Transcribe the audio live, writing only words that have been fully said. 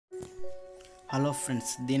Hello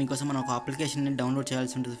friends, దీనికోసం మనం ఒక అప్లికేషన్ని డౌన్లోడ్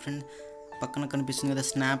చేయాల్సి ఉంటుంది ఫ్రెండ్. పక్కన కనిపిస్తుంది కదా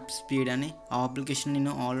స్నాప్స్పీడ్ అని. ఆ అప్లికేషన్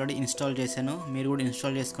నేను ఆల్రెడీ ఇన్స్టాల్ చేశాను, మీరు కూడా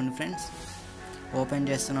ఇన్స్టాల్ చేసుకోండి ఫ్రెండ్స్. ఓపెన్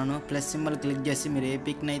చేస్తున్నాను, ప్లస్ సింబల్ క్లిక్ చేసి మీరు ఏ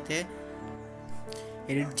పిక్ని అయితే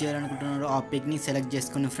ఎడిట్ చేయాలనుకుంటున్నారో ఆ పిక్ని సెలెక్ట్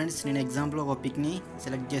చేసుకోండి ఫ్రెండ్స్. నేను ఎగ్జాంపుల్ ఒక పిక్ని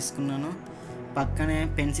సెలెక్ట్ చేసుకున్నాను. పక్కనే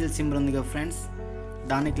పెన్సిల్ సింబల్ ఉంది కదా ఫ్రెండ్స్,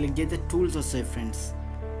 దాన్ని క్లిక్ చేస్తే టూల్స్ వస్తాయి ఫ్రెండ్స్.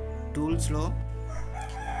 టూల్స్లో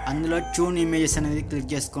అందులో ట్యూన్ ఇమేజెస్ అనేది క్లిక్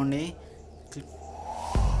చేసుకోండి.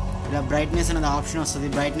 ఇలా బ్రైట్నెస్ అనేది ఆప్షన్ వస్తుంది.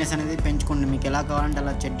 బ్రైట్నెస్ అనేది పెంచుకోండి, మీకు ఎలా కావాలంటే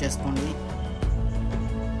అలా సెట్ చేసుకోండి.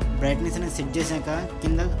 బ్రైట్నెస్ అనేది సెట్ చేశాక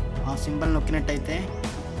కింద ఆ సింబల్ నొక్కినట్టయితే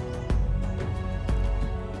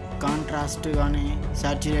కాంట్రాస్ట్ కానీ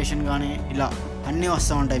సాచురేషన్ కానీ ఇలా అన్నీ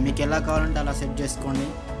వస్తూ ఉంటాయి. మీకు ఎలా కావాలంటే అలా సెట్ చేసుకోండి.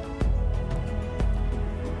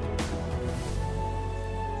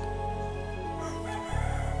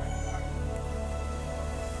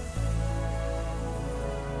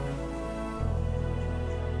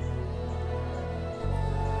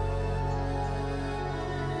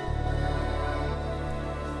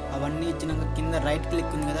 అవన్నీ ఇచ్చినాక కింద రైట్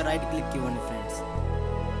క్లిక్ ఉంది కదా, రైట్ క్లిక్ ఇవ్వండి ఫ్రెండ్స్.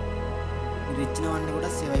 మీరు ఇచ్చినవన్నీ కూడా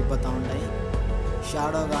సేవ్ అయిపోతూ ఉంటాయి.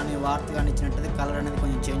 షాడో కానీ వార్త్ కానీ ఇచ్చినట్టయితే కలర్ అనేది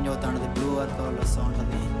కొంచెం చేంజ్ అవుతూ ఉంటుంది, బ్లూ కలర్ వస్తూ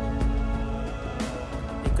ఉంటుంది.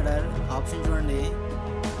 ఇక్కడ ఆప్షన్ చూడండి,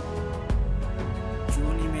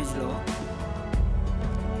 ట్యూన్ ఇమేజ్లో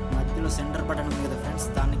మధ్యలో సెంటర్ బటన్ ఉంది కదా ఫ్రెండ్స్,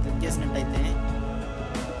 దాన్ని క్లిక్ చేసినట్టయితే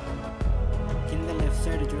కింద లెఫ్ట్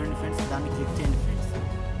సైడ్ చూడండి ఫ్రెండ్స్, దాన్ని క్లిక్ చేయండి ఫ్రెండ్స్.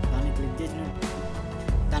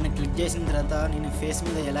 దాన్ని క్లిక్ చేసిన తర్వాత నేను ఫేస్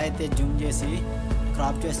మీద ఎలా అయితే జూమ్ చేసి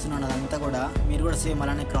క్రాప్ చేస్తున్నాను అదంతా కూడా మీరు కూడా సేమ్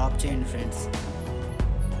అలానే క్రాప్ చేయండి ఫ్రెండ్స్.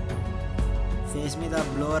 ఫేస్ మీద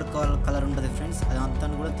బ్లోవర్ కలర్ ఉంటుంది ఫ్రెండ్స్, అదంతా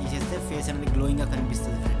కూడా తీసేస్తే ఫేస్ అనేది గ్లోయింగ్గా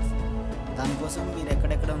కనిపిస్తుంది ఫ్రెండ్స్. దానికోసం మీరు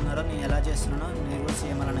ఎక్కడెక్కడ ఉన్నారో నేను ఎలా చేస్తున్నానో మీరు కూడా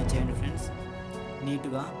సేమ్ అలానే చేయండి ఫ్రెండ్స్,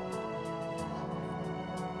 నీట్గా.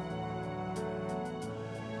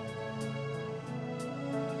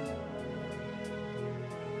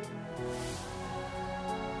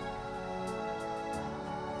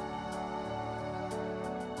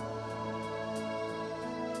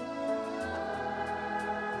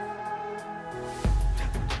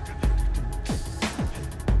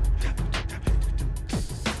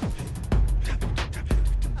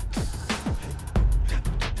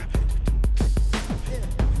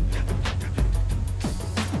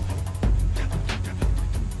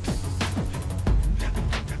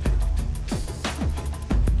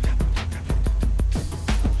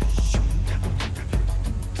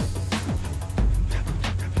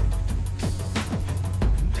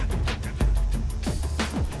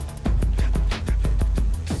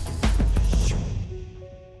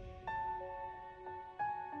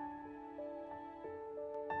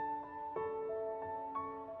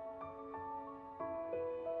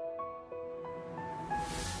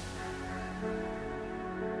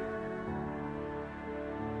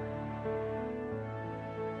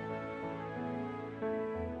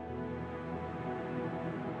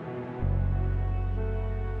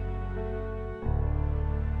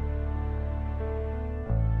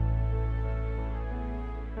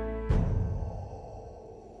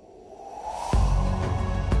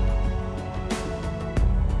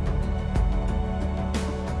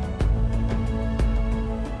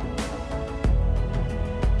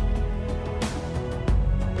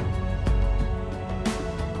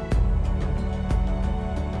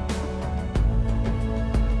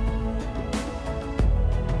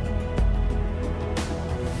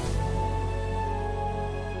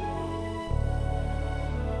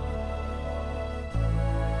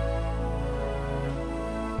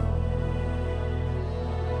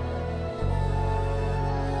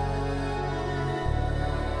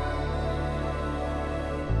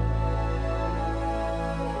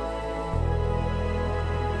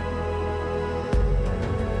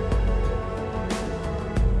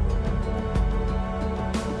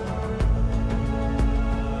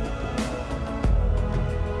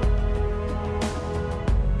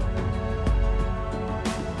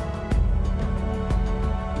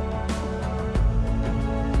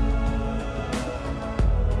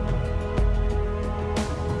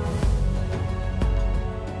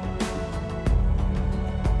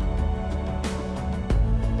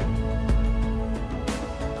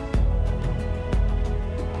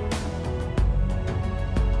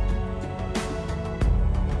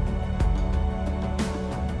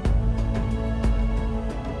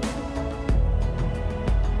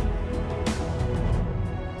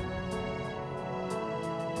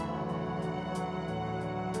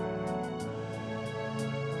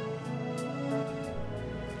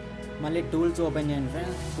 మళ్ళీ టూల్స్ ఓపెన్ చేయండి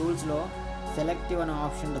ఫ్రెండ్స్. టూల్స్లో సెలెక్టివ్ అనే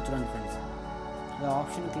ఆప్షన్ చూడండి ఫ్రెండ్స్, ఈ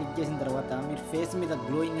ఆప్షన్ క్లిక్ చేసిన తర్వాత మీరు ఫేస్ మీద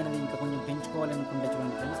గ్లోయింగ్ అనేది ఇంకా కొంచెం పెంచుకోవాలనుకుంటే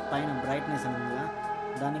చూడండి ఫ్రెండ్స్, పైన బ్రైట్నెస్ అనేది కదా,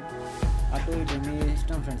 దానికి అటు ఇటు మీ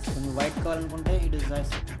ఇష్టం ఫ్రెండ్స్. కొంచెం వైట్ కావాలనుకుంటే ఇటు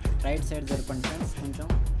రైట్ సైడ్ జరపండి ఫ్రెండ్స్. కొంచెం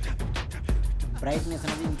బ్రైట్నెస్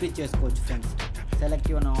అనేది ఇంక్రీజ్ చేసుకోవచ్చు ఫ్రెండ్స్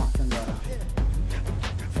సెలెక్టివ్ అనే ఆప్షన్ ద్వారా.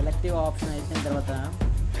 సెలెక్టివ్ ఆప్షన్ అయిపోయిన తర్వాత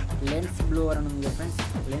లెన్స్ బ్లూవర్ అని ఉంది ఫ్రెండ్స్,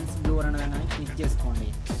 లెన్స్ బ్లూవర్ అనేది క్లిక్ చేసుకోండి.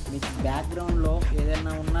 మీకు బ్యాక్గ్రౌండ్లో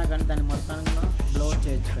ఏదైనా ఉన్నా కానీ దాన్ని మొత్తాన్ని బ్లర్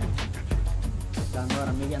చేయొచ్చు ఫ్రెండ్స్. దాని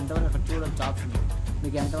ద్వారా మీకు ఎంతవరకు అక్కడ చూడవచ్చు ఆప్షన్,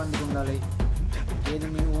 మీకు ఎంతమందికి ఉండాలి ఏది,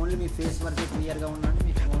 మీరు ఓన్లీ మీ ఫేస్ వరకే క్లియర్గా ఉండండి,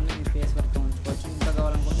 మీకు ఓన్లీ మీ ఫేస్ వరకే ఉంచుకోవచ్చు. ఇంకా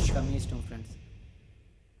కావాలనుకుంటే ఇంకా మీ ఇష్టం ఫ్రెండ్స్.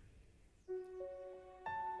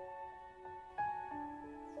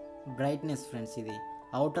 బ్రైట్నెస్ ఫ్రెండ్స్, ఇది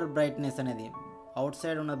అవుటర్ బ్రైట్నెస్ అనేది అవుట్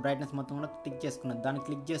సైడ్ ఉన్న బ్రైట్నెస్ మొత్తం కూడా క్లిక్ చేసుకున్నది. దాన్ని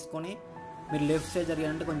క్లిక్ చేసుకొని మీరు లెఫ్ట్ సైడ్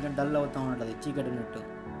జరిగారంటే కొంచెం డల్ అవుతూ ఉంటుంది, చీకటి ఉన్నట్టు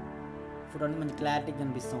ఫోటో అనేది మంచి క్లారిటీ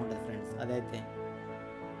కనిపిస్తూ ఉంటుంది ఫ్రెండ్స్. అదైతే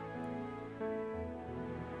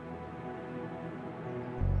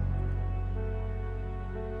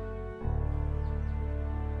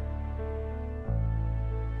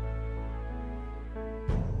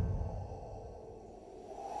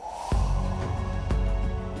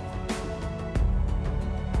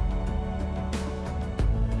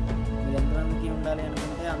ఉండాలి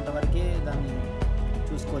అనుకుంటే అంతవరకే దాన్ని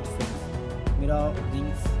చూసుకోవచ్చు ఫ్రెండ్స్. మీరు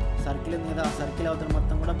రింగ్స్ సర్కిల్ ఉంది కదా, ఆ సర్కిల్ అవుతున్న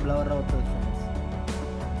మొత్తం కూడా బ్లర్ అవుతుంది ఫ్రెండ్స్.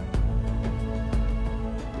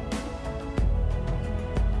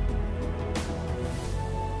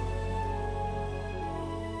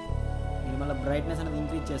 మీరు మళ్ళీ బ్రైట్నెస్ అనేది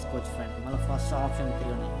ఇంక్రీజ్ చేసుకోవచ్చు ఫ్రెండ్స్. మళ్ళీ ఫస్ట్ ఆప్షన్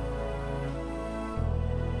తిరగండి,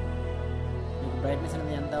 మీకు బ్రైట్నెస్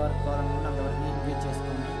అనేది ఎంతవరకు కావాలనుకుంటే అంతవరకు ఇంక్రీజ్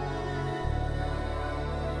చేసుకోండి.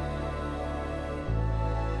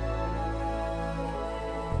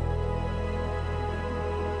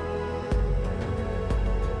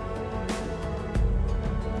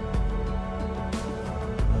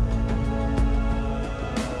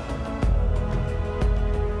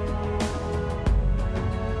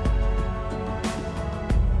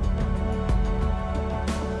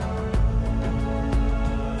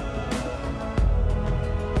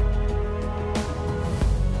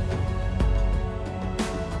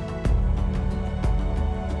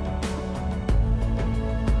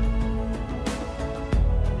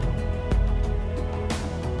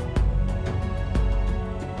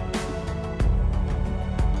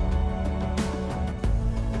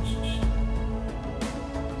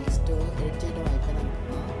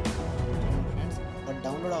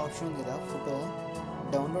 డౌన్లోడ్ ఆప్షన్ ఉంది కదా, ఫోటో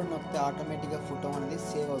డౌన్లోడ్ నొక్కితే ఆటోమేటిక్గా ఫోటో అనేది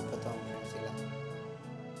సేవ్ అయిపోతాం.